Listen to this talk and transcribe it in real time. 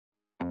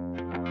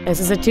This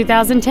is a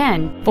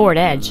 2010 Ford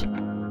Edge.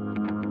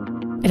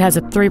 It has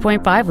a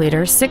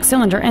 3.5-liter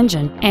six-cylinder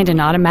engine and an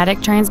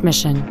automatic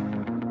transmission.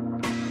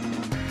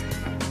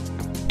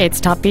 Its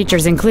top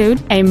features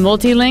include a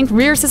multi-link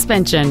rear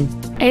suspension,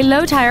 a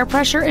low tire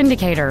pressure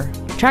indicator,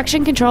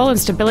 traction control and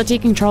stability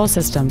control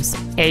systems,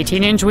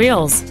 18-inch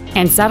wheels,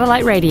 and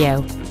satellite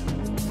radio.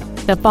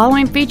 The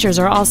following features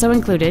are also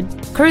included: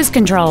 cruise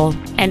control,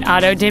 an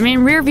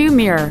auto-dimming rear-view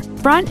mirror,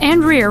 front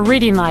and rear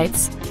reading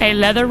lights, a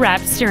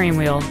leather-wrapped steering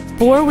wheel,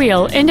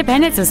 four-wheel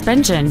independent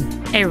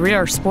suspension, a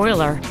rear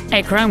spoiler,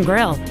 a chrome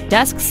grille,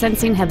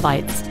 dusk-sensing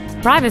headlights,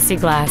 privacy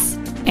glass,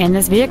 and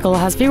this vehicle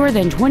has fewer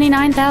than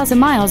 29,000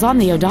 miles on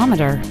the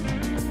odometer.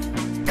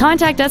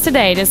 Contact us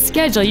today to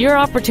schedule your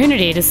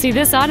opportunity to see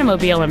this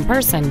automobile in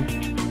person.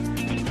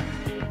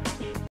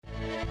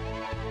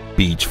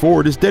 Beach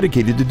Ford is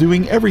dedicated to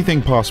doing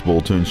everything possible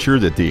to ensure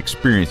that the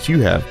experience you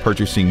have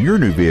purchasing your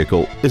new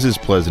vehicle is as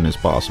pleasant as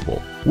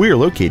possible. We are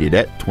located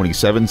at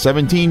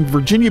 2717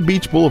 Virginia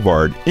Beach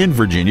Boulevard in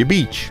Virginia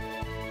Beach.